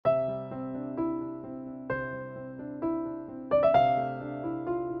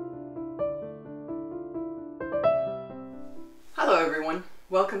everyone,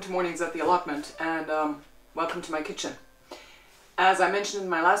 welcome to Mornings at the Allotment, and welcome to my kitchen. As I mentioned in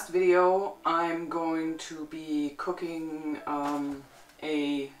my last video, I'm going to be cooking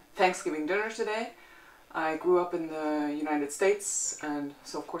a Thanksgiving dinner today. I grew up in the United States, and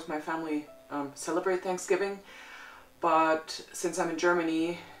so of course my family celebrate Thanksgiving, but since I'm in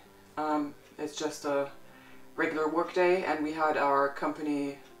Germany, it's just a regular work day, and we had our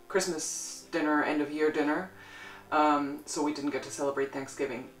company Christmas dinner, end of year dinner. So we didn't get to celebrate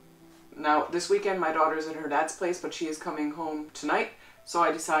Thanksgiving. Now this weekend my daughter's at her dad's place, but she is coming home tonight, so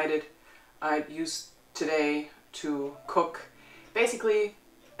I decided I'd use today to cook basically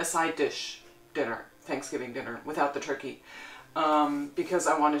a side dish dinner, Thanksgiving dinner, without the turkey, because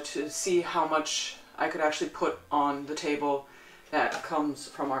I wanted to see how much I could actually put on the table that comes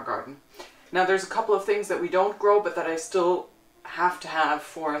from our garden. Now there's a couple of things that we don't grow but that I still have to have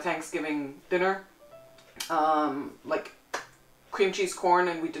for a Thanksgiving dinner. Like cream cheese corn,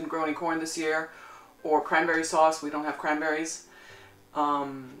 and we didn't grow any corn this year, or cranberry sauce, we don't have cranberries.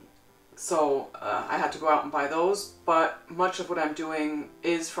 So I had to go out and buy those, but much of what I'm doing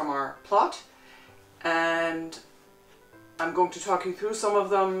is from our plot, and I'm going to talk you through some of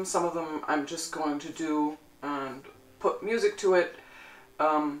them. Some of them I'm just going to do and put music to it.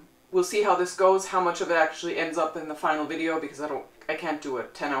 We'll see how this goes, how much of it actually ends up in the final video, because I can't do a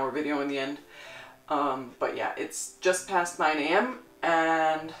 10-hour video in the end. But yeah, it's just past 9 AM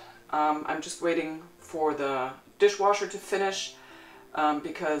and I'm just waiting for the dishwasher to finish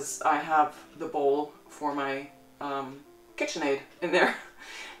because I have the bowl for my KitchenAid in there,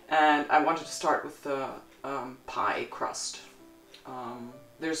 and I wanted to start with the pie crust.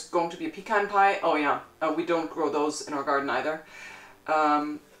 There's going to be a pecan pie. Oh yeah, we don't grow those in our garden either.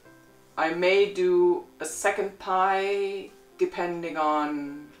 I may do a second pie depending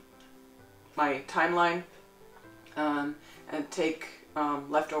on my timeline, and take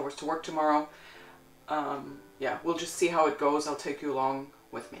leftovers to work tomorrow. Yeah, we'll just see how it goes. I'll take you along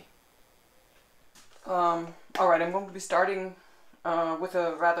with me. Alright, I'm going to be starting with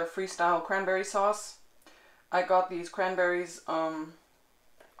a rather freestyle cranberry sauce. I got these cranberries on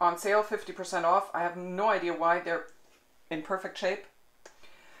sale, 50% off. I have no idea why. They're in perfect shape.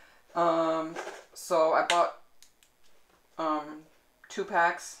 So I bought 2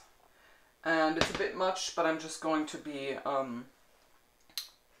 packs. And it's a bit much, but I'm just going to be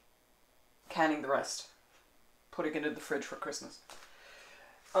canning the rest, putting it in the fridge for Christmas.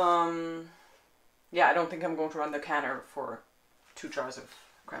 Yeah, I don't think I'm going to run the canner for 2 jars of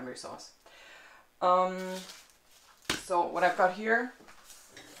cranberry sauce. So what I've got here,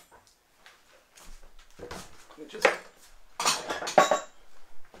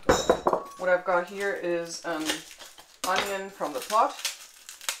 is an onion from the plot.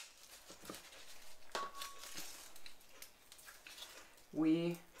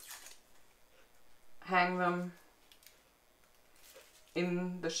 We hang them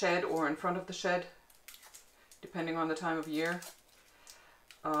in the shed or in front of the shed, depending on the time of year.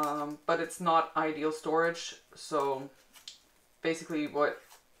 But it's not ideal storage, so basically what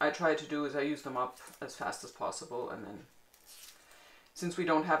I try to do is I use them up as fast as possible, and then since we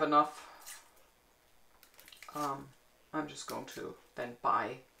don't have enough, I'm just going to then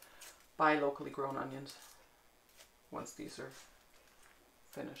buy locally grown onions once these are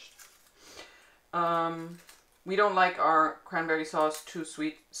finished. We don't like our cranberry sauce too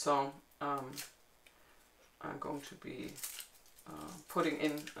sweet, so I'm going to be putting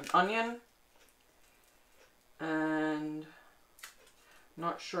in an onion, and I'm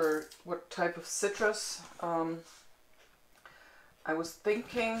not sure what type of citrus. I was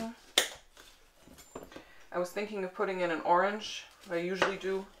thinking of putting in an orange. I usually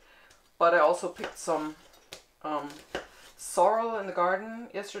do, but I also picked some sorrel in the garden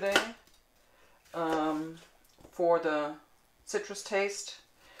yesterday for the citrus taste,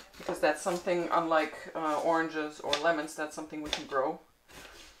 because that's something, unlike oranges or lemons, that's something we can grow.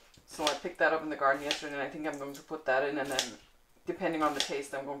 So I picked that up in the garden yesterday, and I think I'm going to put that in, and then depending on the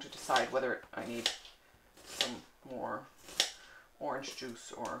taste I'm going to decide whether I need some more orange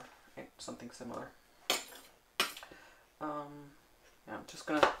juice or something similar. Yeah, I'm just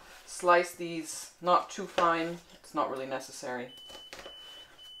gonna slice these, not too fine, it's not really necessary,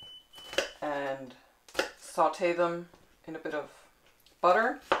 and saute them in a bit of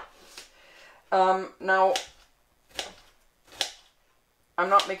butter. Now, I'm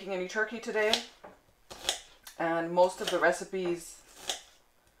not making any turkey today, and most of the recipes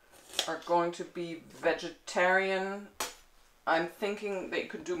are going to be vegetarian. I'm thinking they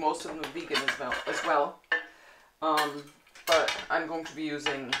could do most of them vegan as well. But I'm going to be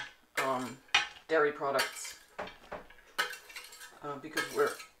using dairy products. because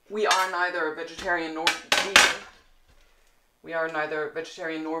we are neither vegetarian nor vegan. We are neither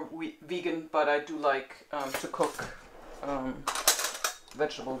vegetarian nor vegan, but I do like to cook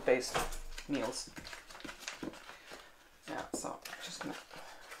vegetable-based meals. Yeah, so just gonna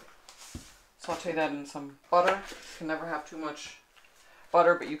saute that in some butter. You can never have too much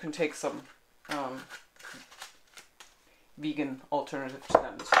butter, but you can take some vegan alternative to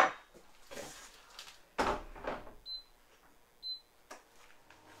that as well. Okay.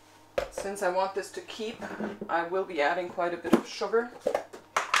 Since I want this to keep, I will be adding quite a bit of sugar.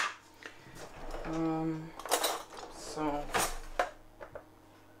 So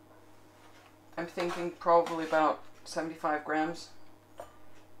I'm thinking probably about 75 grams.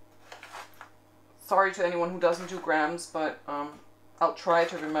 Sorry to anyone who doesn't do grams, but I'll try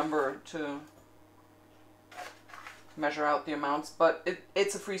to remember to measure out the amounts. But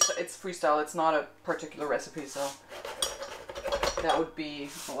it's freestyle. It's not a particular recipe, so that would be,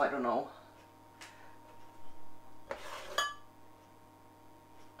 oh, I don't know.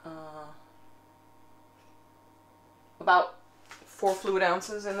 About 4 fluid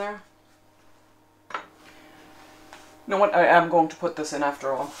ounces in there. You know what? I am going to put this in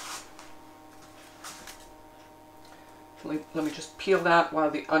after all. Let me just peel that while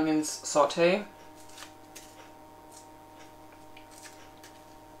the onions saute.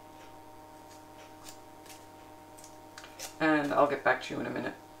 And I'll get back to you in a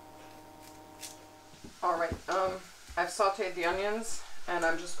minute. Alright, I've sauteed the onions, and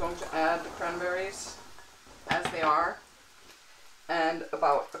I'm just going to add the cranberries as they are, and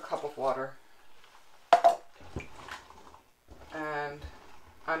about a cup of water. And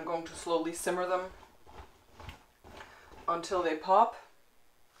I'm going to slowly simmer them until they pop.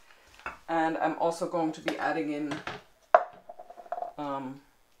 And I'm also going to be adding in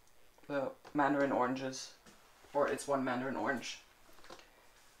the mandarin oranges, or it's 1 mandarin orange.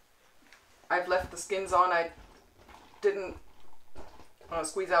 I've left the skins on. I didn't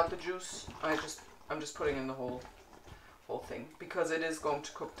squeeze out the juice. I'm just putting in the whole thing because it is going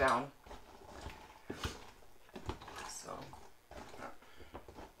to cook down. So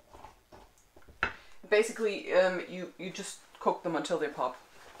basically, you just cook them until they pop.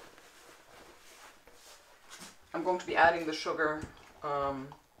 I'm going to be adding the sugar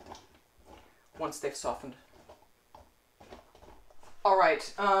once they've softened.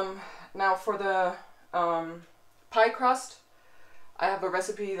 Alright, now for the pie crust, I have a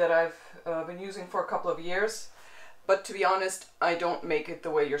recipe that I've been using for a couple of years, but to be honest, I don't make it the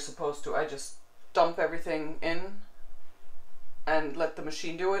way you're supposed to. I just dump everything in and let the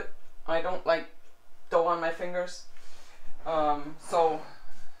machine do it. I don't like dough on my fingers. So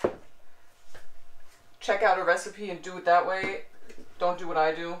check out a recipe and do it that way. Don't do what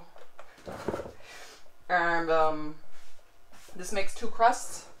I do. And this makes 2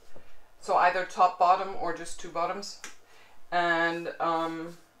 crusts, so either top bottom or just 2 bottoms. And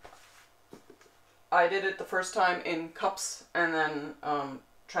I did it the first time in cups and then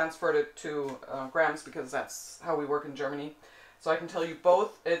transferred it to grams because that's how we work in Germany. So I can tell you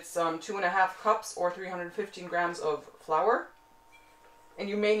both. It's 2.5 cups or 315 grams of flour. And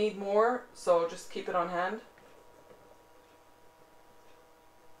you may need more, so just keep it on hand.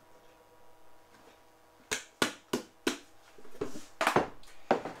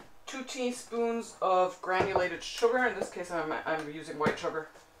 Two teaspoons of granulated sugar. In this case, I'm using white sugar.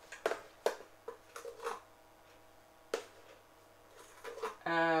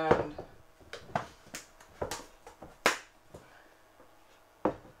 And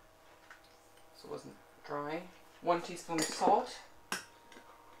so it wasn't dry. 1 teaspoon of salt.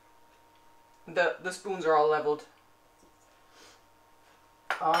 The spoons are all leveled.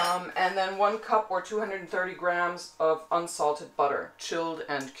 And then 1 cup or 230 grams of unsalted butter, chilled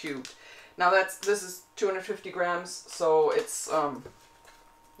and cubed. Now this is 250 grams, so it's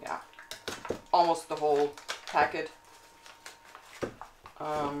yeah, almost the whole packet.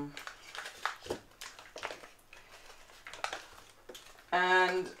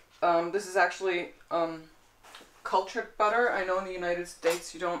 And this is actually cultured butter. I know in the United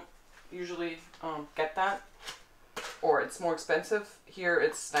States you don't usually get that, or it's more expensive. Here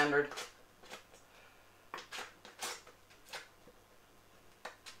it's standard.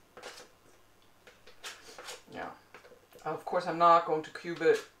 Yeah. Of course I'm not going to cube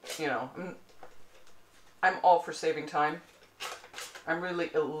it, you know. I'm all for saving time. I'm really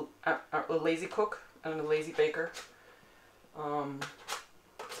a lazy cook and a lazy baker.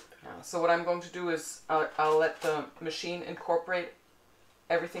 Yeah, so what I'm going to do is I'll let the machine incorporate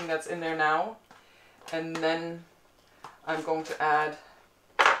everything that's in there now, and then I'm going to add,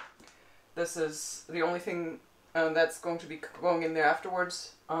 this is the only thing and that's going to be going in there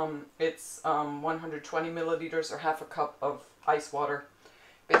afterwards. It's 120 milliliters or half a cup of ice water.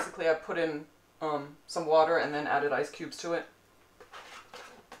 Basically, I put in some water and then added ice cubes to it.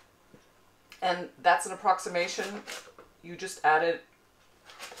 And that's an approximation. You just add it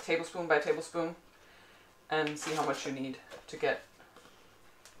tablespoon by tablespoon and see how much you need to get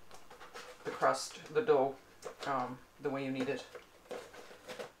the crust, the dough, the way you need it.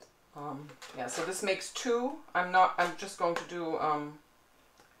 Yeah, so this makes 2. I'm just going to do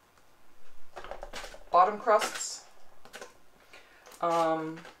bottom crusts.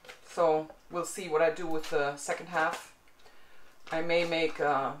 So we'll see what I do with the second half. I may make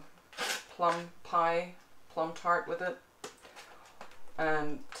a plum pie, plum tart with it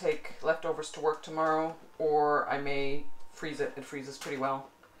and take leftovers to work tomorrow, or I may freeze it. It freezes pretty well,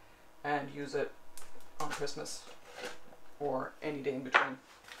 and use it on Christmas or any day in between.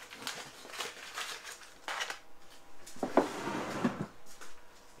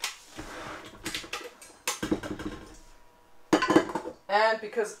 And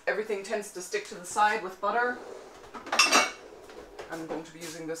because everything tends to stick to the side with butter, I'm going to be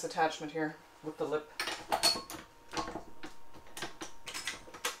using this attachment here with the lip.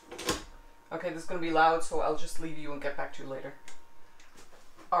 Okay, this is going to be loud, so I'll just leave you and get back to you later.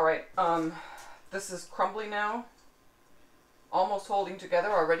 Alright, this is crumbly now. Almost holding together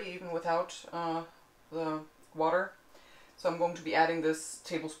already, even without the water. So I'm going to be adding this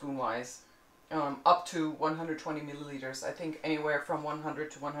tablespoon-wise. Up to 120 milliliters. I think anywhere from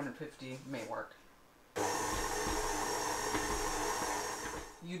 100 to 150 may work.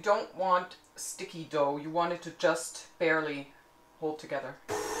 You don't want sticky dough. You want it to just barely hold together.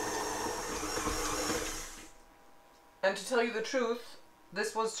 And to tell you the truth,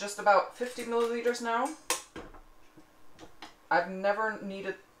 this was just about 50 milliliters now. I've never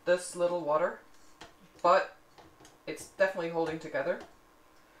needed this little water, but it's definitely holding together.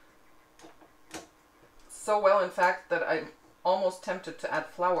 So well, in fact, that I'm almost tempted to add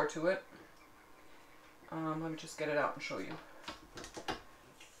flour to it. Let me just get it out and show you.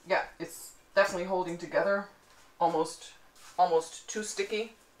 Yeah, it's definitely holding together. Almost too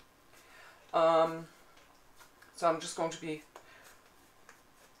sticky. So I'm just going to be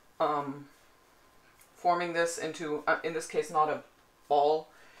forming this into, in this case, not a ball,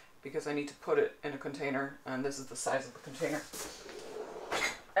 because I need to put it in a container, and this is the size of the container.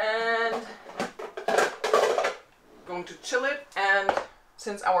 And going to chill it, and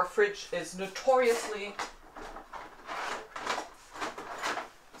since our fridge is notoriously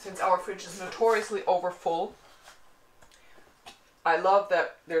over full, I love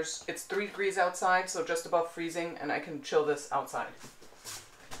that it's 3 degrees outside, so just above freezing, and I can chill this outside.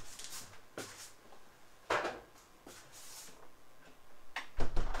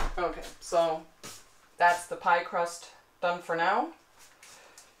 Okay, so that's the pie crust done for now,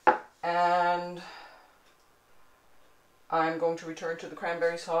 and I'm going to return to the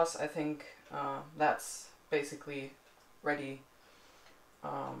cranberry sauce. I think that's basically ready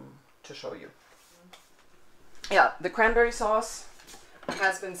to show you. Yeah, the cranberry sauce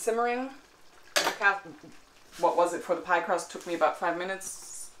has been simmering. What was it for the pie crust? Took me about 5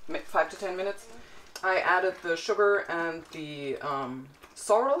 minutes, 5 to 10 minutes. I added the sugar and the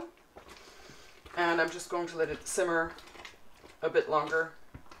sorrel, and I'm just going to let it simmer a bit longer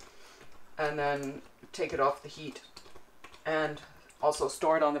and then take it off the heat. And also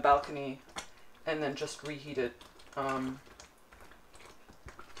store it on the balcony and then just reheat it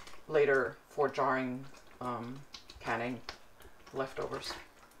later for jarring, canning leftovers.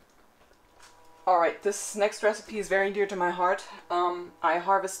 Alright, this next recipe is very dear to my heart. I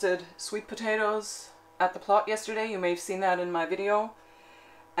harvested sweet potatoes at the plot yesterday. You may have seen that in my video.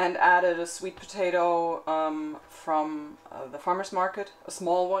 And added a sweet potato from the farmer's market, a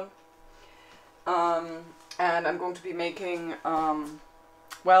small one. And I'm going to be making,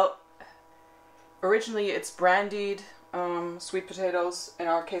 well, originally it's brandied sweet potatoes. In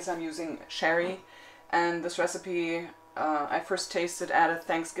our case I'm using sherry, and this recipe I first tasted at a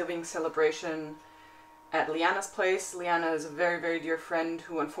Thanksgiving celebration at Liana's place. Liana is a very, very dear friend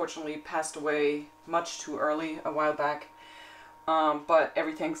who unfortunately passed away much too early a while back. But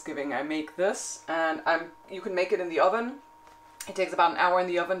every Thanksgiving I make this, and you can make it in the oven. It takes about an hour in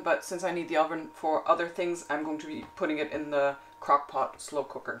the oven, but since I need the oven for other things, I'm going to be putting it in the crock pot slow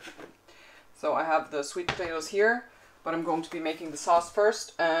cooker. So I have the sweet potatoes here, but I'm going to be making the sauce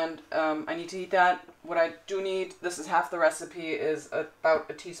first, and I need to heat that. What I do need, this is half the recipe, is about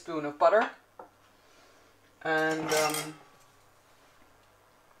a teaspoon of butter. And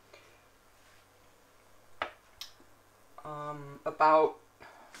about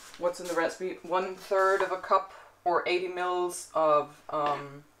what's in the recipe? 1/3 of a cup or 80 mils of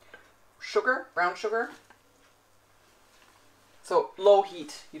sugar, brown sugar. So low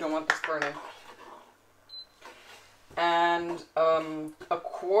heat, you don't want this burning. And a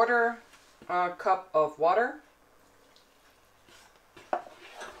 1/4 cup of water.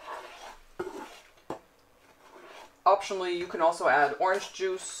 Optionally, you can also add orange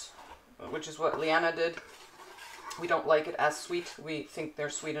juice, which is what Leanna did. We don't like it as sweet. We think they're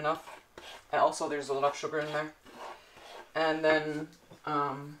sweet enough. And also, there's a lot of sugar in there. And then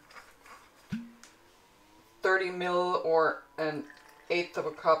 30 ml or 1/8 of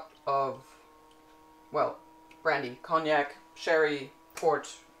a cup of, well, brandy, cognac, sherry,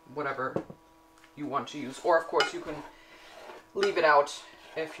 port, whatever you want to use. Or, of course, you can leave it out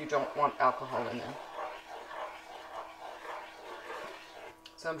if you don't want alcohol in there.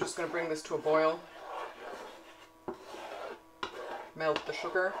 So I'm just going to bring this to a boil. Melt the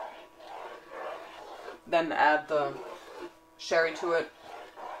sugar. Then add the sherry to it.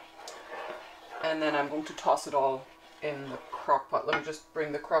 And then I'm going to toss it all in the crock pot. Let me just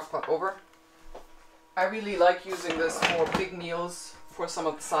bring the crock pot over. I really like using this for big meals, for some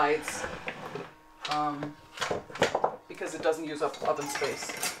of the sides, because it doesn't use up oven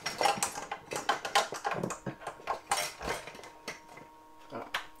space.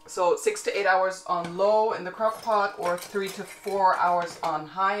 So 6 to 8 hours on low in the crock pot, or 3 to 4 hours on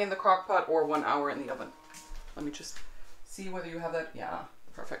high in the crock pot, or 1 hour in the oven. Let me just see whether you have that. Yeah,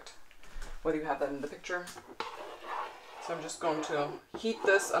 perfect. Whether you have that in the picture. So I'm just going to heat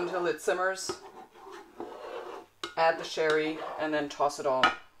this until it simmers. Add the sherry and then toss it all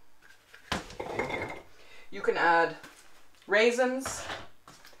in here. You can add raisins.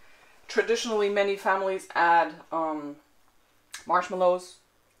 Traditionally, many families add marshmallows.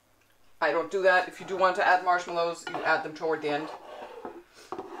 I don't do that. If you do want to add marshmallows, you add them toward the end.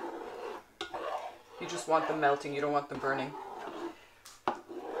 You just want them melting, you don't want them burning.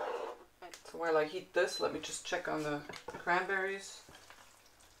 So while I heat this, let me just check on the cranberries.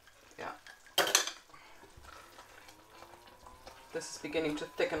 Yeah. This is beginning to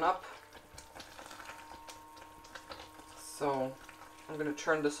thicken up. So I'm going to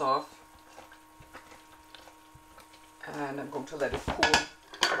turn this off. And I'm going to let it cool.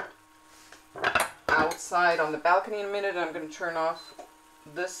 Outside on the balcony in a minute. I'm going to turn off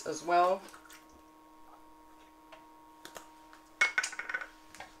this as well.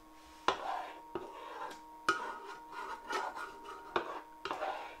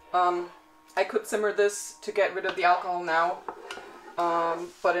 I could simmer this to get rid of the alcohol now,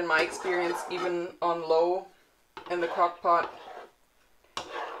 but in my experience, even on low in the crock pot,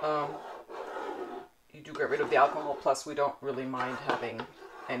 you do get rid of the alcohol. Plus, we don't really mind having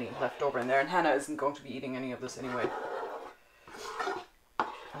any left over in there, and Hannah isn't going to be eating any of this anyway.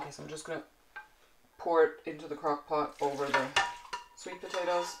 Okay, so I'm just going to pour it into the crock pot over the sweet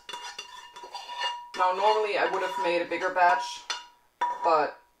potatoes. Now, normally I would have made a bigger batch,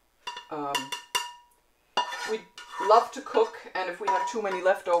 but we love to cook, and if we have too many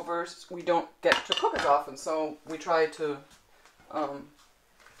leftovers, we don't get to cook as often, so we try to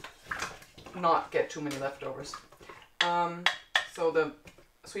not get too many leftovers. So the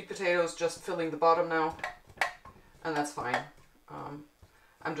sweet potatoes just filling the bottom now, and that's fine.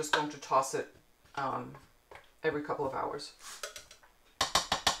 I'm just going to toss it every couple of hours.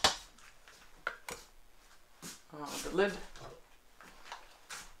 The lid.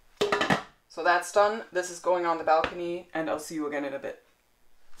 So that's done. This is going on the balcony, and I'll see you again in a bit.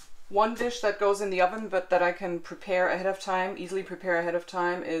 One dish that goes in the oven, but that I can prepare ahead of time, easily prepare ahead of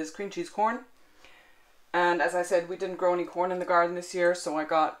time, is cream cheese corn. And as I said, we didn't grow any corn in the garden this year, so I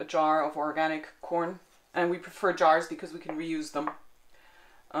got a jar of organic corn. And we prefer jars because we can reuse them.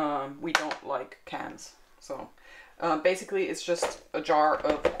 We don't like cans. So basically it's just a jar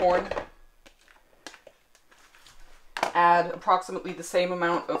of corn. Add approximately the same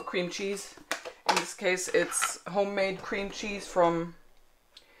amount of cream cheese. In this case, it's homemade cream cheese from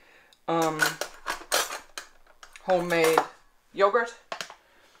homemade yogurt.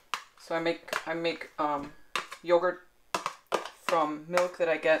 So I make yogurt from milk that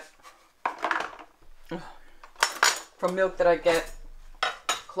I get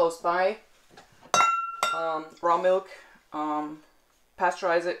close by. Raw milk,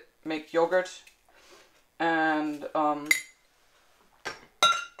 pasteurize it, make yogurt, and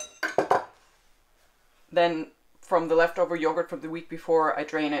then from the leftover yogurt from the week before, I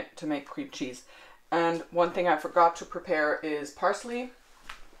drain it to make cream cheese. And one thing I forgot to prepare is parsley.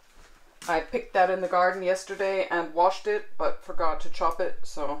 I picked that in the garden yesterday and washed it, but forgot to chop it,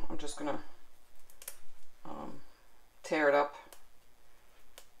 so I'm just gonna tear it up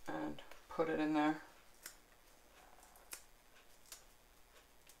and put it in there.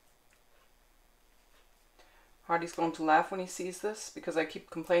 Hardy's going to laugh when he sees this because I keep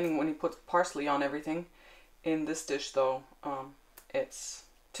complaining when he puts parsley on everything. In this dish though,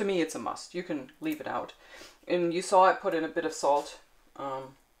 to me it's a must. You can leave it out. And you saw I put in a bit of salt.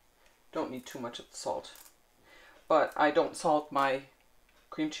 Don't need too much of the salt. But I don't salt my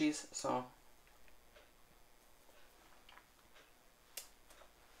cream cheese, so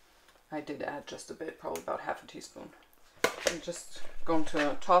I did add just a bit, probably about half a teaspoon. I'm just going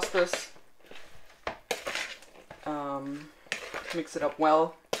to toss this. Mix it up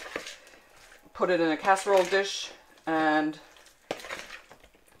well, put it in a casserole dish and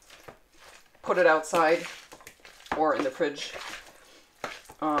put it outside or in the fridge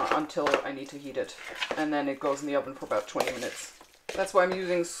until I need to heat it, and then it goes in the oven for about 20 minutes. That's why I'm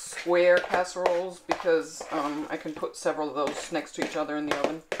using square casseroles, because I can put several of those next to each other in the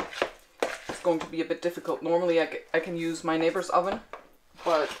oven. It's going to be a bit difficult. Normally I can use my neighbor's oven,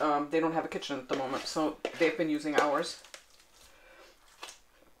 but they don't have a kitchen at the moment, so they've been using ours.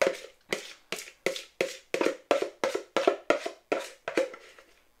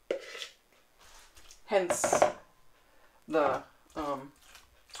 Hence the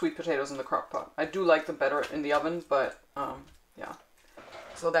sweet potatoes in the crock pot. I do like them better in the oven, but yeah.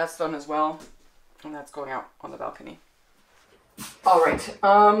 So that's done as well, and that's going out on the balcony. All right,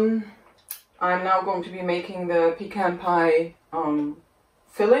 I'm now going to be making the pecan pie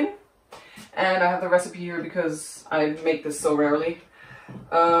filling, and I have the recipe here because I make this so rarely.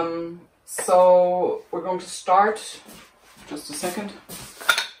 So we're going to start, just a second.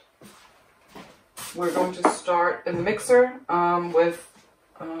 We're going to start in the mixer with,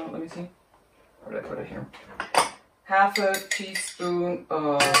 let me see, where did I put it here? Half a teaspoon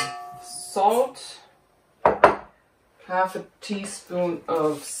of salt, half a teaspoon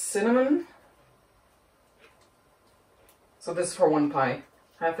of cinnamon. So this is for one pie.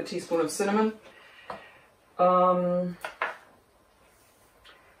 Half a teaspoon of cinnamon. A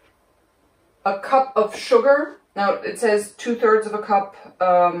cup of sugar. Now it says 2/3 of a cup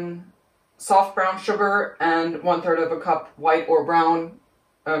soft brown sugar and 1/3 of a cup white or brown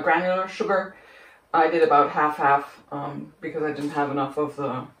granular sugar. I did about half because I didn't have enough of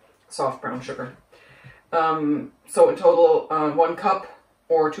the soft brown sugar. So in total, 1 cup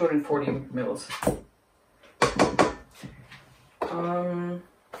or 240 mils.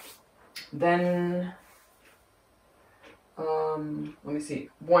 Then, let me see,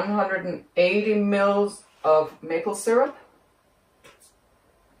 180 mils of maple syrup.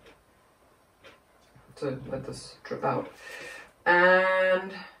 To let this drip out.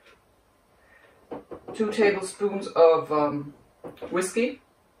 And 2 tablespoons of whiskey.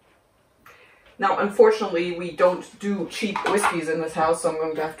 Now, unfortunately, we don't do cheap whiskeys in this house, so I'm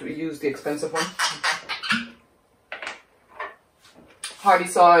going to have to use the expensive one. Hardy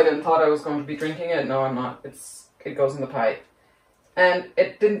saw it and thought I was going to be drinking it. No, I'm not. It goes in the pie. And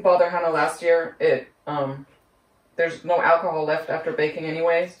it didn't bother Hannah last year. There's no alcohol left after baking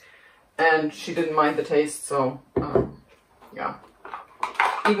anyways. And she didn't mind the taste, so, yeah.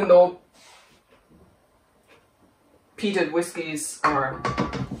 Even though peated whiskeys are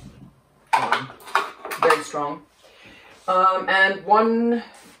very strong. And 1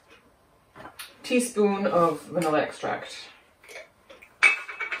 teaspoon of vanilla extract. Okay.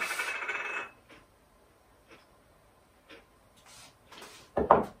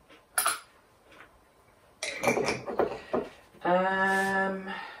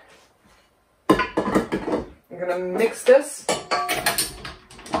 I'm gonna mix this,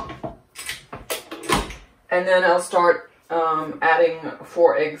 and then I'll start adding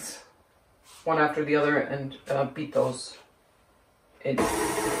 4 eggs, one after the other, and beat those in.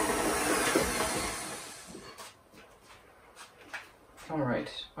 All right.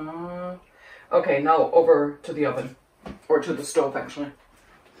 Okay, now over to the oven, or to the stove actually.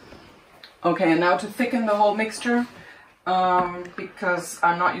 Okay, and now to thicken the whole mixture, because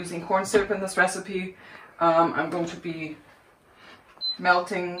I'm not using corn syrup in this recipe, I'm going to be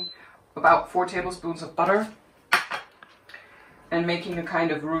melting about 4 tablespoons of butter and making a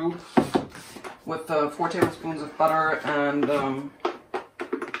kind of roux with 4 tablespoons of butter and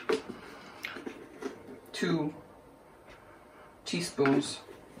 2 teaspoons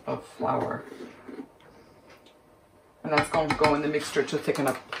of flour. And that's going to go in the mixture to thicken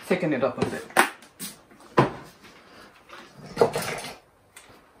it up a bit.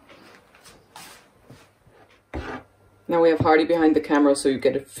 Now we have Hardy behind the camera, so you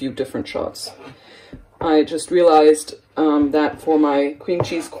get a few different shots. I just realized that for my cream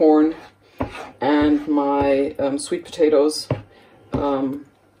cheese corn and my sweet potatoes,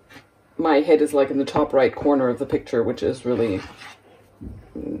 my head is like in the top right corner of the picture, which is really,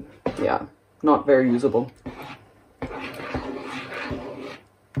 yeah, not very usable.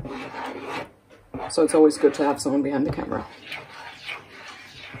 So it's always good to have someone behind the camera.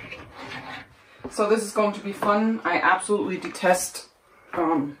 So this is going to be fun. I absolutely detest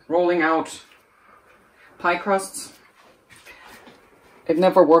rolling out pie crusts. It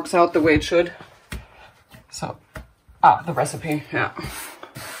never works out the way it should. So, the recipe, yeah.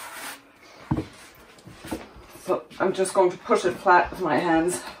 So I'm just going to push it flat with my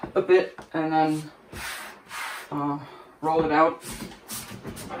hands a bit and then roll it out.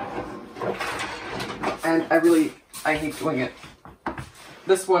 And I hate doing it.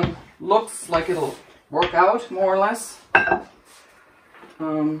 This one looks like it'll work out more or less.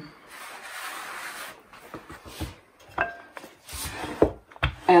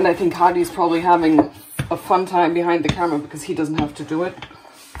 And I think Hadi's probably having a fun time behind the camera because he doesn't have to do it.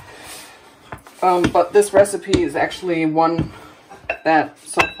 But this recipe is actually one that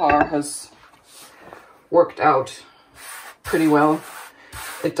so far has worked out pretty well.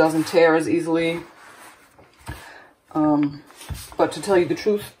 It doesn't tear as easily. But to tell you the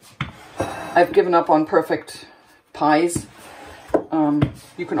truth, I've given up on perfect pies.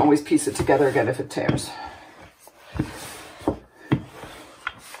 You can always piece it together again if it tears.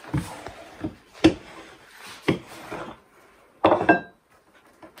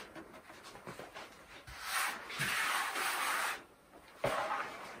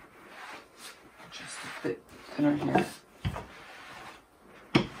 Just a bit thinner here.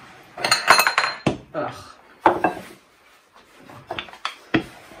 Ugh.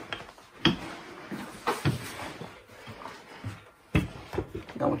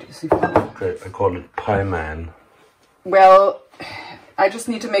 Now what do you see? Okay, I call it Pie Man. Well, I just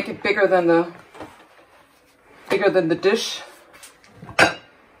need to make it bigger than the dish,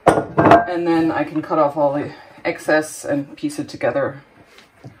 and then I can cut off all the excess and piece it together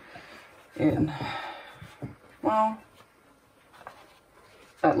in, well,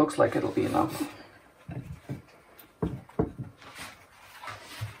 that looks like it'll be enough.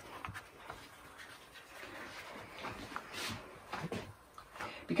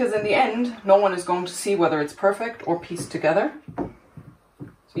 Because in the end, no one is going to see whether it's perfect or pieced together.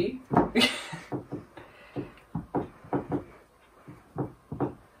 See?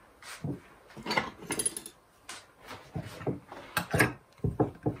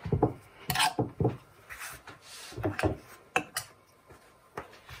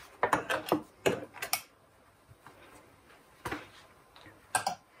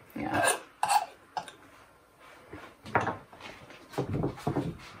 Yeah.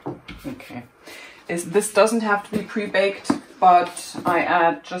 Okay. This doesn't have to be pre-baked, but I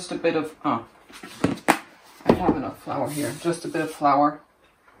add just a bit of, I have enough flour here, just a bit of flour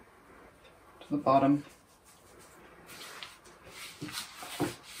to the bottom.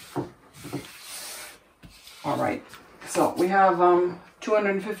 All right, so we have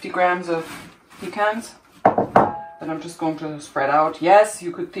 250 grams of pecans that I'm just going to spread out. Yes,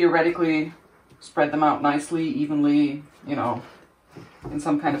 you could theoretically spread them out nicely, evenly, you know, in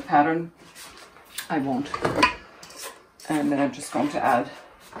some kind of pattern. I won't. And then I'm just going to add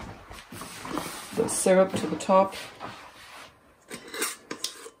the syrup to the top.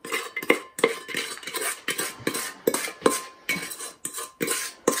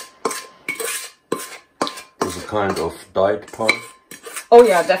 Is it kind of diet pie? Oh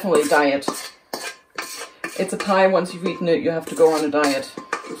yeah, definitely diet. It's a pie, once you've eaten it, you have to go on a diet.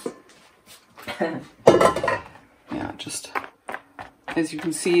 Yeah, just... As you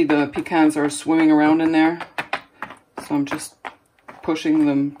can see, the pecans are swimming around in there, so I'm just pushing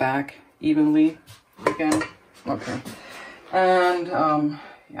them back evenly again. Okay, and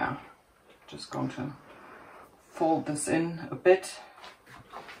yeah, just going to fold this in a bit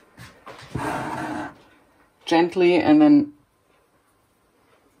gently, and then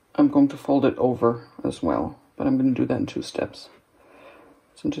I'm going to fold it over as well, but I'm going to do that in 2 steps.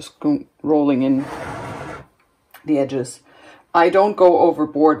 So I'm just rolling in the edges. I don't go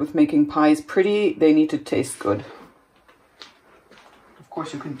overboard with making pies pretty. They need to taste good. Of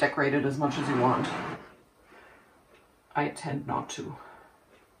course, you can decorate it as much as you want. I tend not to.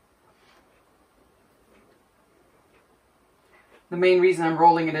 The main reason I'm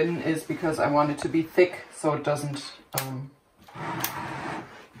rolling it in is because I want it to be thick, so it doesn't,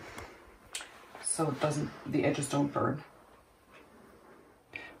 the edges don't burn.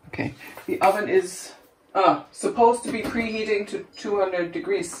 Okay, the oven is supposed to be preheating to 200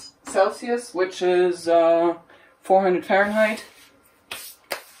 degrees Celsius, which is 400 Fahrenheit.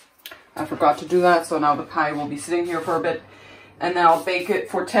 I forgot to do that, so now the pie will be sitting here for a bit. and then I'll bake it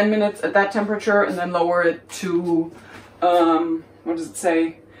for 10 minutes at that temperature and then lower it to, what does it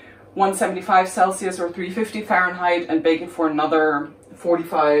say, 175 Celsius or 350 Fahrenheit and bake it for another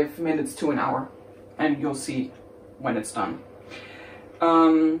 45 minutes to an hour. And you'll see when it's done.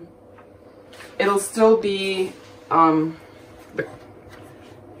 It'll still be, no,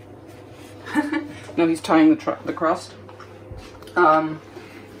 he's tying the crust.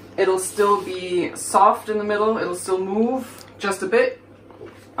 It'll still be soft in the middle. It'll still move just a bit.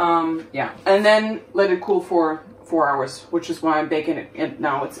 Yeah, and then let it cool for 4 hours, which is why I'm baking it. And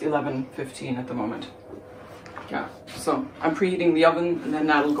now it's 11:15 at the moment. Yeah, so I'm preheating the oven, and then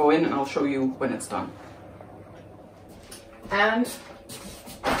that'll go in, and I'll show you when it's done. And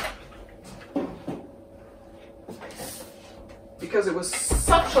because it was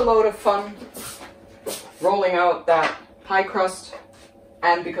such a load of fun rolling out that pie crust,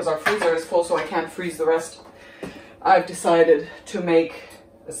 and because our freezer is full so I can't freeze the rest, I've decided to make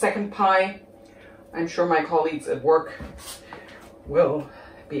a second pie. I'm sure my colleagues at work will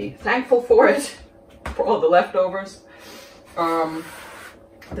be thankful for it, for all the leftovers.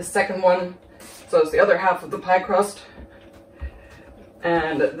 The second one, so it's the other half of the pie crust,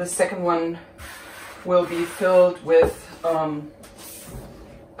 and the second one will be filled with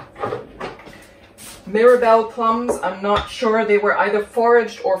Mirabelle plums. I'm not sure, they were either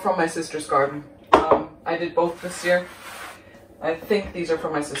foraged or from my sister's garden. I did both this year. I think these are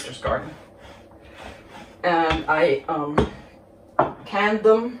from my sister's garden. And I canned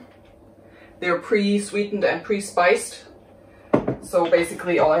them. They're pre-sweetened and pre-spiced. So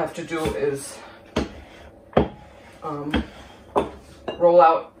basically all I have to do is roll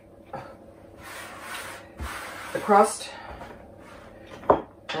out the crust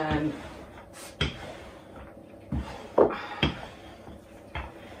and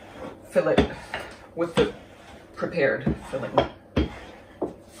fill it with the prepared filling.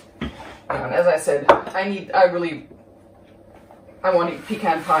 And as I said, I want to eat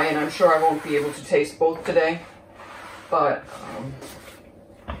pecan pie, and I'm sure I won't be able to taste both today, but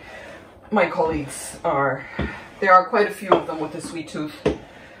my colleagues there are quite a few of them with a sweet tooth,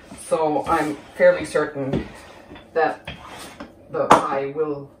 so I'm fairly certain that the pie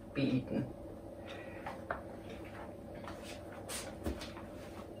will be eaten.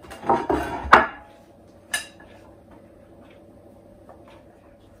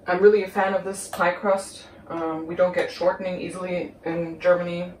 I'm really a fan of this pie crust. We don't get shortening easily in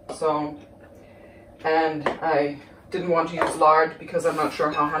Germany, so, and I didn't want to use lard because I'm not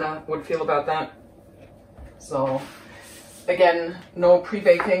sure how Hannah would feel about that. So again, no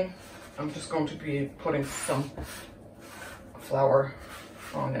pre-baking. I'm just going to be putting some flour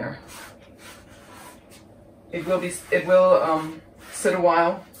on there. It will sit a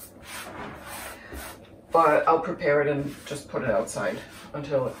while, but I'll prepare it and just put it outside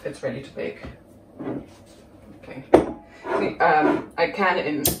until it's ready to bake. Okay. See, I can it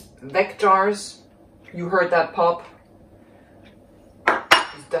in Vec jars. You heard that pop.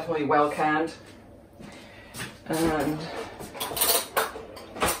 It's definitely well canned. And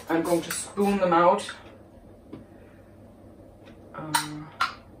I'm going to spoon them out.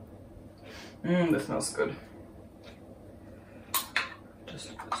 This smells good.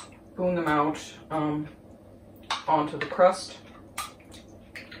 Just spoon them out onto the crust.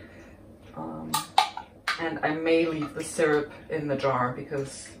 And I may leave the syrup in the jar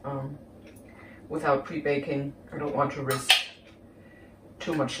because without pre-baking, I don't want to risk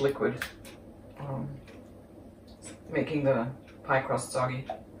too much liquid making the pie crust soggy.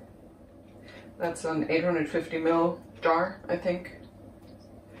 That's an 850 ml jar, I think.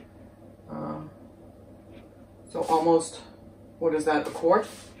 So almost, what is that, a quart?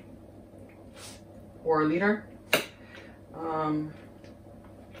 Or a liter?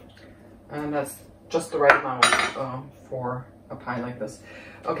 And that's just the right amount for a pie like this.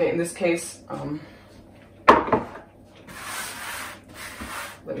 Okay, in this case,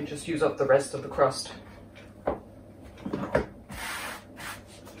 let me just use up the rest of the crust.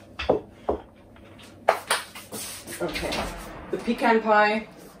 Okay, the pecan pie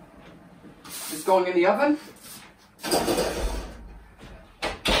is going in the oven,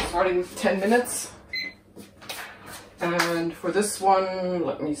 starting with 10 minutes. And for this one,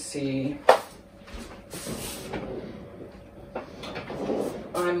 let me see.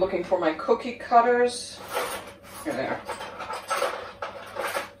 I'm looking for my cookie cutters. Here they are.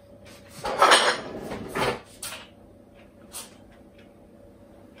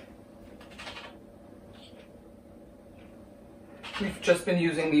 We've just been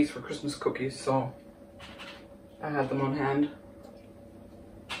using these for Christmas cookies, so I had them on hand.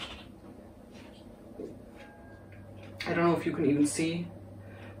 I don't know if you can even see.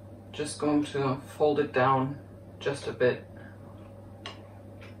 Just going to fold it down just a bit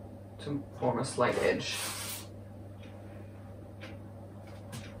to form a slight edge.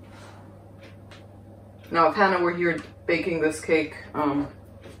 Now, if Hannah were here baking this cake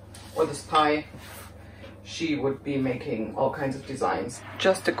or this pie, she would be making all kinds of designs.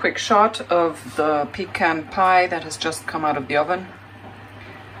 Just a quick shot of the pecan pie that has just come out of the oven.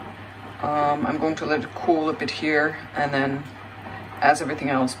 I'm going to let it cool a bit here, and then, as everything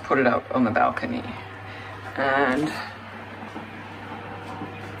else, put it out on the balcony. And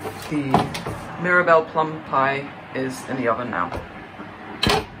the Mirabelle plum pie is in the oven now.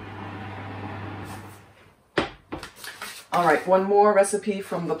 All right, one more recipe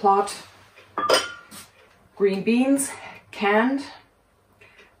from the plot. Green beans, canned.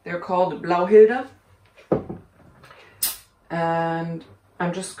 They're called Blauhilde. And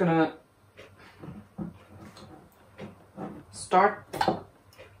I'm just gonna start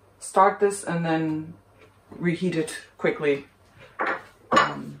this and then reheat it quickly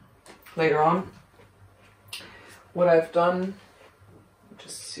later on. What I've done,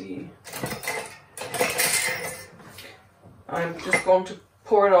 just see, I'm just going to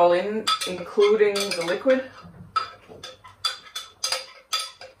pour it all in, including the liquid.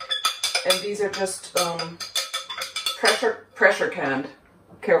 And these are just pressure canned.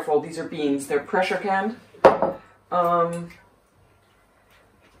 Careful, these are beans. They're pressure canned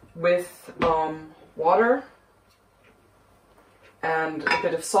with water and a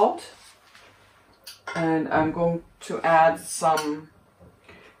bit of salt. And I'm going to add some,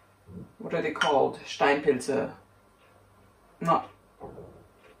 what are they called? Steinpilze. Not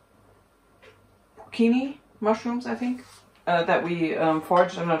porcini mushrooms, I think, that we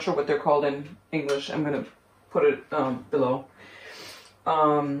foraged. I'm not sure what they're called in English. I'm going to put it below.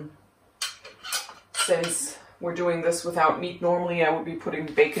 Since we're doing this without meat, normally I would be putting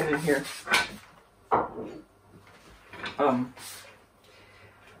bacon in here.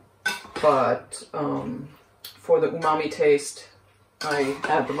 But for the umami taste, I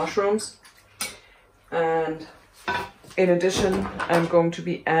add the mushrooms. And in addition, I'm going to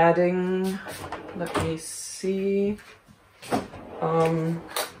be adding, let me see,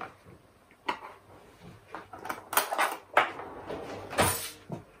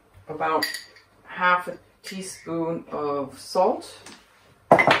 about half a teaspoon of salt,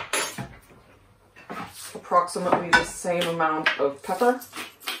 approximately the same amount of pepper,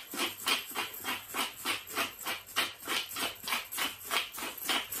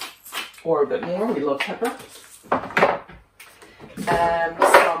 or a bit more, we love pepper, and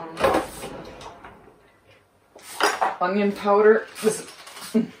some onion powder.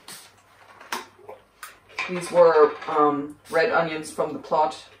 These were red onions from the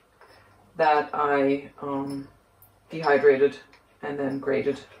plot that I dehydrated and then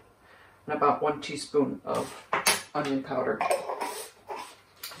grated, and about 1 teaspoon of onion powder.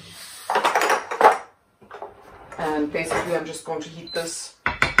 And basically I'm just going to heat this,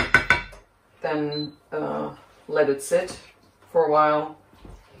 then let it sit for a while,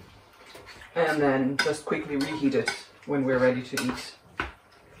 and then just quickly reheat it when we're ready to eat.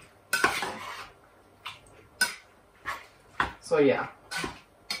 So yeah,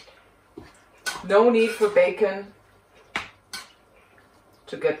 no need for bacon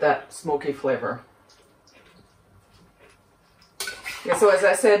to get that smoky flavor. Yeah, so as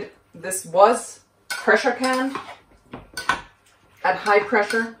I said, this was pressure canned at high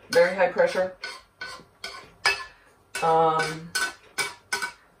pressure, very high pressure.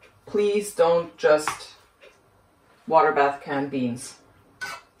 Please don't just water bath canned beans.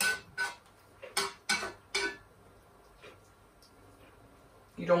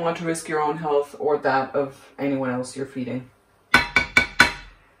 You don't want to risk your own health or that of anyone else you're feeding.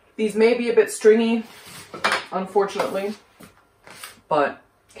 These may be a bit stringy, unfortunately, but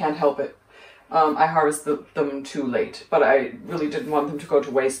can't help it. I harvested them too late, but I really didn't want them to go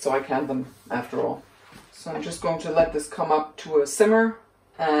to waste, so I canned them after all. So I'm just going to let this come up to a simmer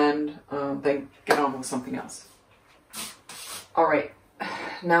and then get on with something else. All right,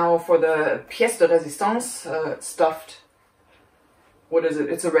 now for the pièce de résistance, stuffed, what is it?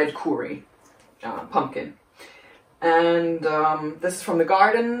 It's a red curry, pumpkin. And this is from the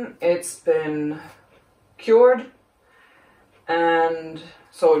garden. It's been cured, and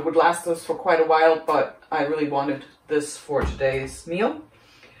so it would last us for quite a while, but I really wanted this for today's meal.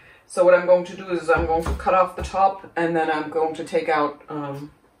 So what I'm going to do is I'm going to cut off the top, and then I'm going to take out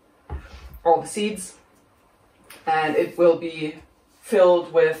all the seeds, and it will be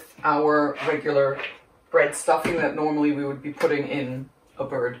filled with our regular bread stuffing that normally we would be putting in a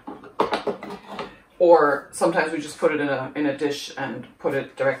bird. or sometimes we just put it in a dish and put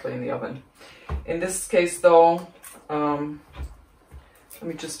it directly in the oven. In this case though, let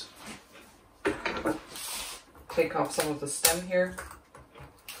me just take off some of the stem here.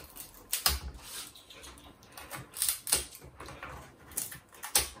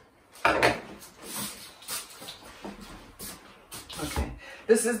 Okay,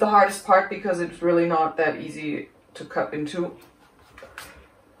 this is the hardest part because it's really not that easy to cut into.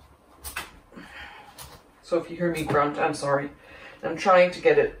 So if you hear me grunt, I'm sorry. I'm trying to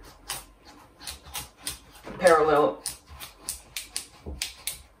get it parallel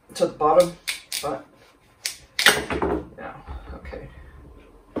to the bottom, but yeah, okay.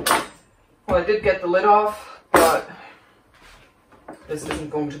 Well, I did get the lid off, but this isn't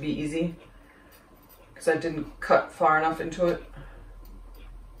going to be easy because I didn't cut far enough into it.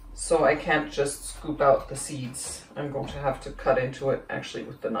 So I can't just scoop out the seeds. I'm going to have to cut into it actually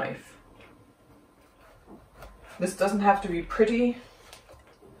with the knife. This doesn't have to be pretty.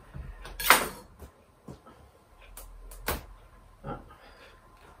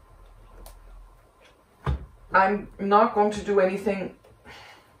 I'm not going to do anything.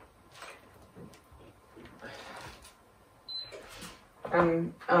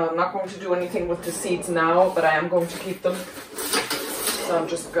 I'm not going to do anything with the seeds now, but I am going to keep them. So I'm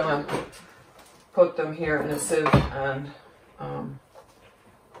just gonna put them here in a sieve and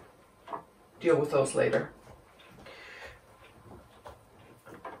deal with those later.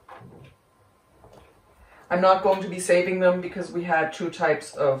 I'm not going to be saving them because we had 2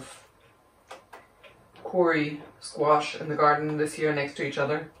 types of curry squash in the garden this year next to each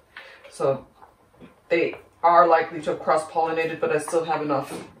other. So they are likely to have cross-pollinated, but I still have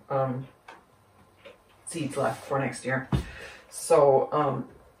enough seeds left for next year. So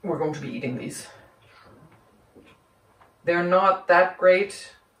we're going to be eating these. They're not that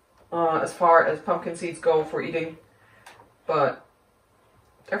great as far as pumpkin seeds go for eating, but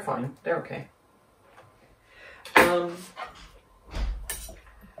they're fine. They're okay.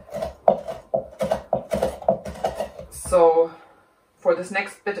 So for this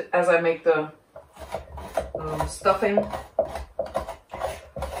next bit, as I make the stuffing,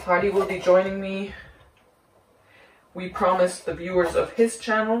 Hardy will be joining me. We promised the viewers of his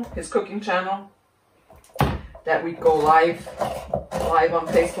channel, his cooking channel, that we'd go live on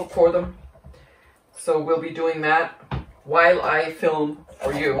Facebook for them. So we'll be doing that while I film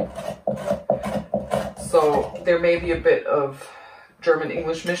for you. So there may be a bit of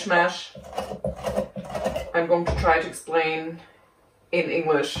German-English mishmash. I'm going to try to explain in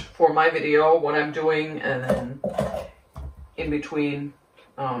English for my video what I'm doing, and then in between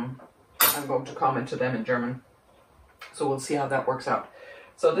I'm going to comment to them in German. So we'll see how that works out.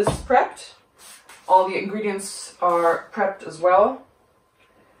 So this is prepped. All the ingredients are prepped as well.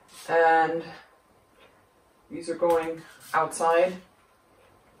 And these are going outside.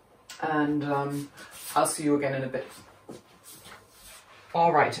 And I'll see you again in a bit.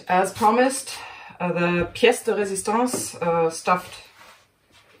 All right, as promised, the pièce de résistance, stuffed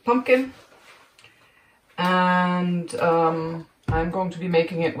pumpkin. And I'm going to be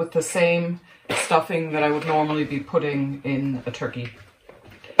making it with the same stuffing that I would normally be putting in a turkey.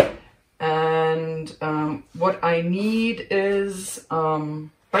 And what I need is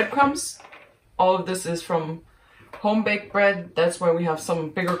breadcrumbs. All of this is from home baked bread. That's why we have some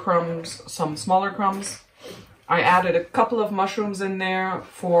bigger crumbs, some smaller crumbs. I added a couple of mushrooms in there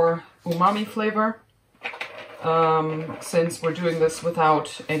for umami flavor. Since we're doing this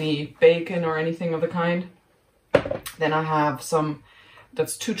without any bacon or anything of the kind. Then I have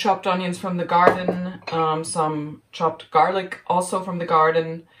that's 2 chopped onions from the garden, some chopped garlic also from the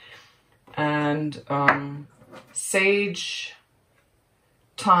garden, and sage,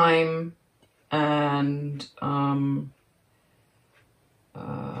 thyme, and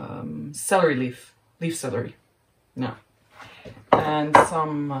celery leaf celery, no, and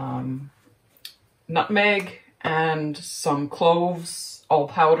some nutmeg and some cloves, all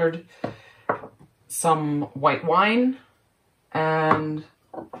powdered, some white wine, and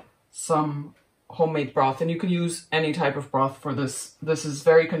some homemade broth. And you can use any type of broth for this. This is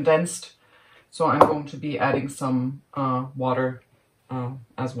very condensed, so I'm going to be adding some water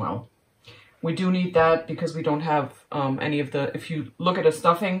as well. We do need that because we don't have any of the, if you look at a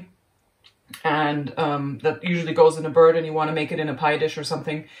stuffing and that usually goes in a bird and you want to make it in a pie dish or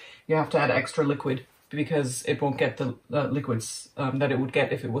something, you have to add extra liquid because it won't get the liquids that it would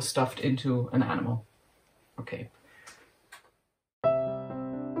get if it was stuffed into an animal. Okay.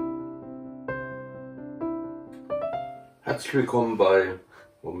 Herzlich willkommen bei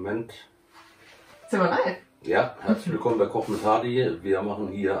Moment. Sind wir live? Ja, herzlich willkommen bei Koch mit Hardy. Wir machen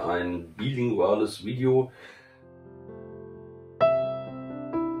hier ein bilinguales Video.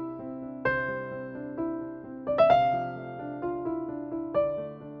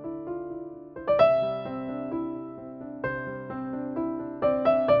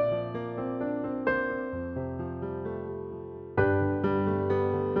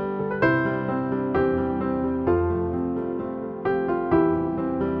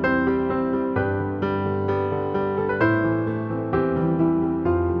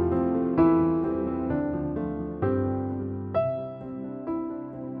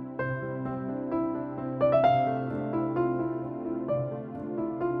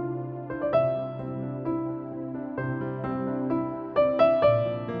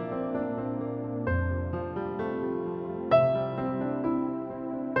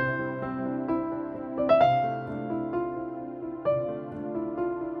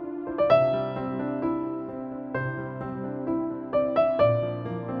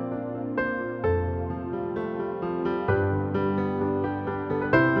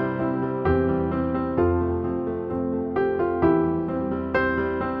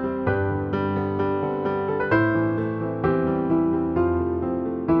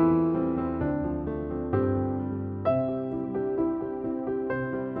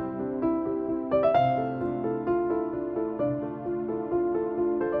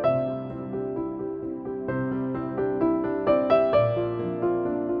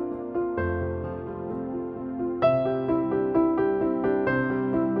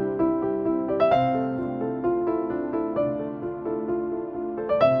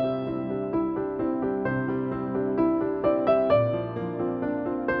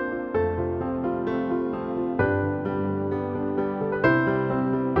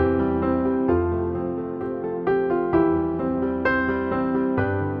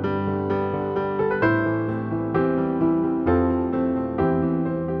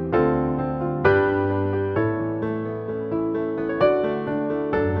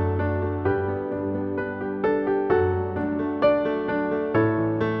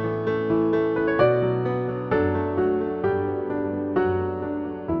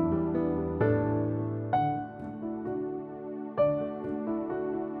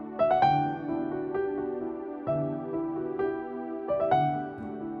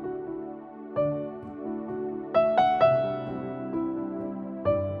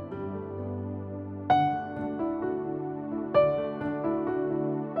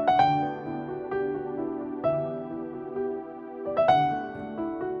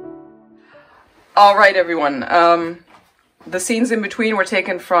 All right, everyone. The scenes in between were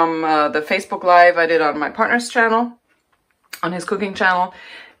taken from the Facebook Live I did on my partner's channel, on his cooking channel.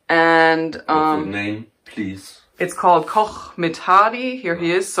 And What's the name, please? It's called Koch mit Hardy. Here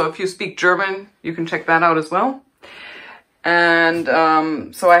he is. So if you speak German, you can check that out as well. And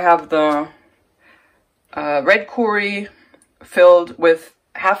so I have the red curry filled with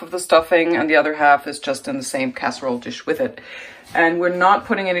half of the stuffing, and the other half is just in the same casserole dish with it. And we're not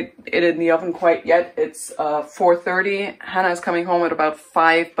putting it in the oven quite yet. It's 4:30. Hannah is coming home at about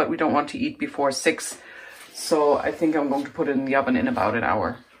 5, but we don't want to eat before 6. So I think I'm going to put it in the oven in about an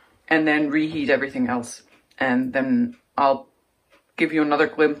hour and then reheat everything else. And then I'll give you another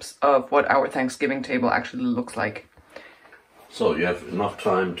glimpse of what our Thanksgiving table actually looks like. So you have enough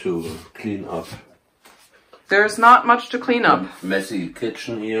time to clean up. There's not much to clean up. Messy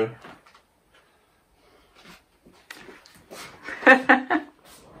kitchen here.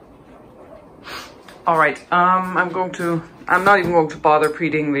 All right, I'm not even going to bother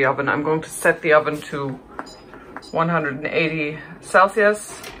preheating the oven. I'm going to set the oven to 180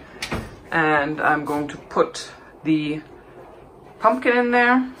 Celsius, and I'm going to put the pumpkin in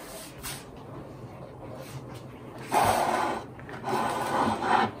there.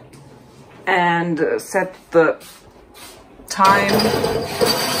 And set the time.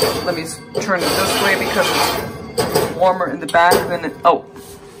 Let me turn it this way because it's warmer in the back than it, oh.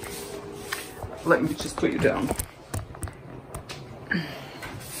 Let me just put you down.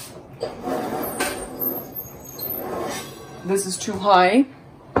 This is too high.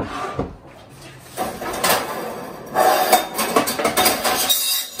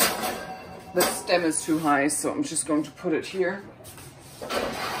 The stem is too high, so I'm just going to put it here.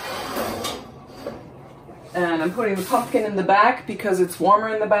 And I'm putting the pumpkin in the back because it's warmer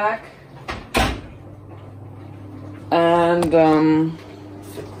in the back. And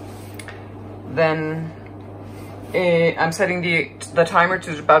then I'm setting the timer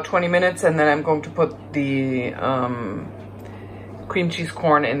to about 20 minutes, and then I'm going to put the cream cheese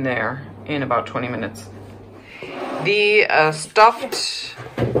corn in there in about 20 minutes. The stuffed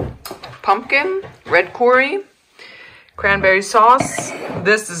pumpkin, red curry, cranberry sauce.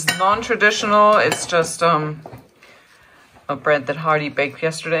 This is non-traditional. It's just a bread that Hardy baked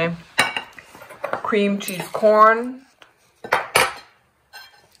yesterday. Cream cheese corn.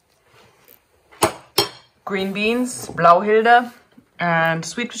 Green beans, Blauhilde, and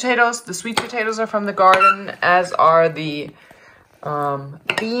sweet potatoes. The sweet potatoes are from the garden, as are the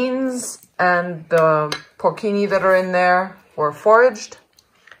beans and the porcini that are in there were foraged.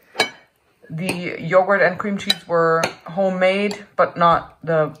 The yogurt and cream cheese were homemade, but not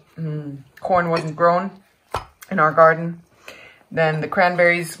the corn wasn't grown in our garden. Then the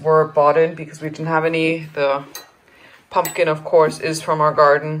cranberries were bought in because we didn't have any. The pumpkin, of course, is from our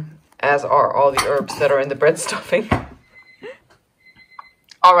garden, as are all the herbs that are in the bread stuffing.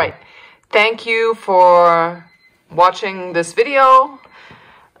 All right, thank you for watching this video.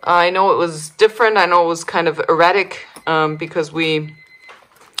 I know it was different. I know it was kind of erratic because we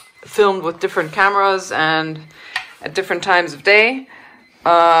filmed with different cameras and at different times of day.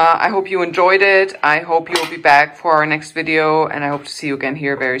 I hope you enjoyed it. I hope you will be back for our next video, and I hope to see you again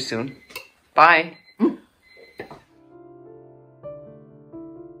here very soon. Bye.